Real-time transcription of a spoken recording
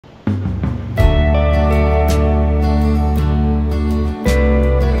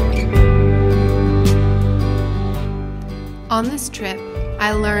On this trip,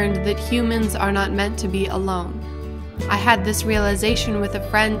 I learned that humans are not meant to be alone. I had this realization with a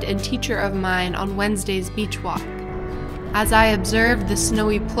friend and teacher of mine on Wednesday's beach walk. As I observed the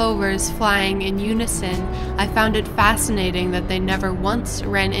snowy plovers flying in unison, I found it fascinating that they never once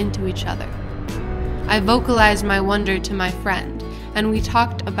ran into each other. I vocalized my wonder to my friend, and we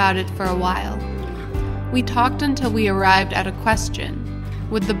talked about it for a while. We talked until we arrived at a question: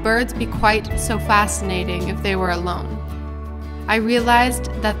 would the birds be quite so fascinating if they were alone? I realized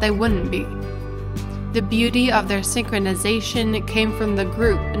that they wouldn't be. The beauty of their synchronization came from the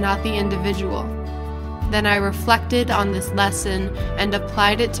group, not the individual. Then I reflected on this lesson and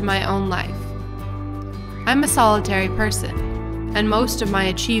applied it to my own life. I'm a solitary person, and most of my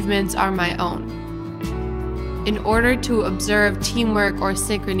achievements are my own. In order to observe teamwork or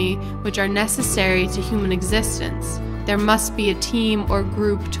synchrony, which are necessary to human existence, there must be a team or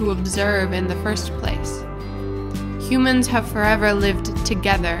group to observe in the first place. Humans have forever lived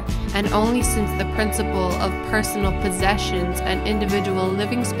together, and only since the principle of personal possessions and individual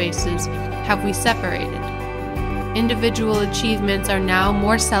living spaces have we separated. Individual achievements are now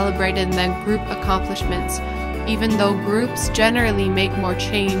more celebrated than group accomplishments, even though groups generally make more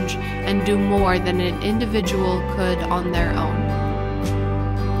change and do more than an individual could on their own.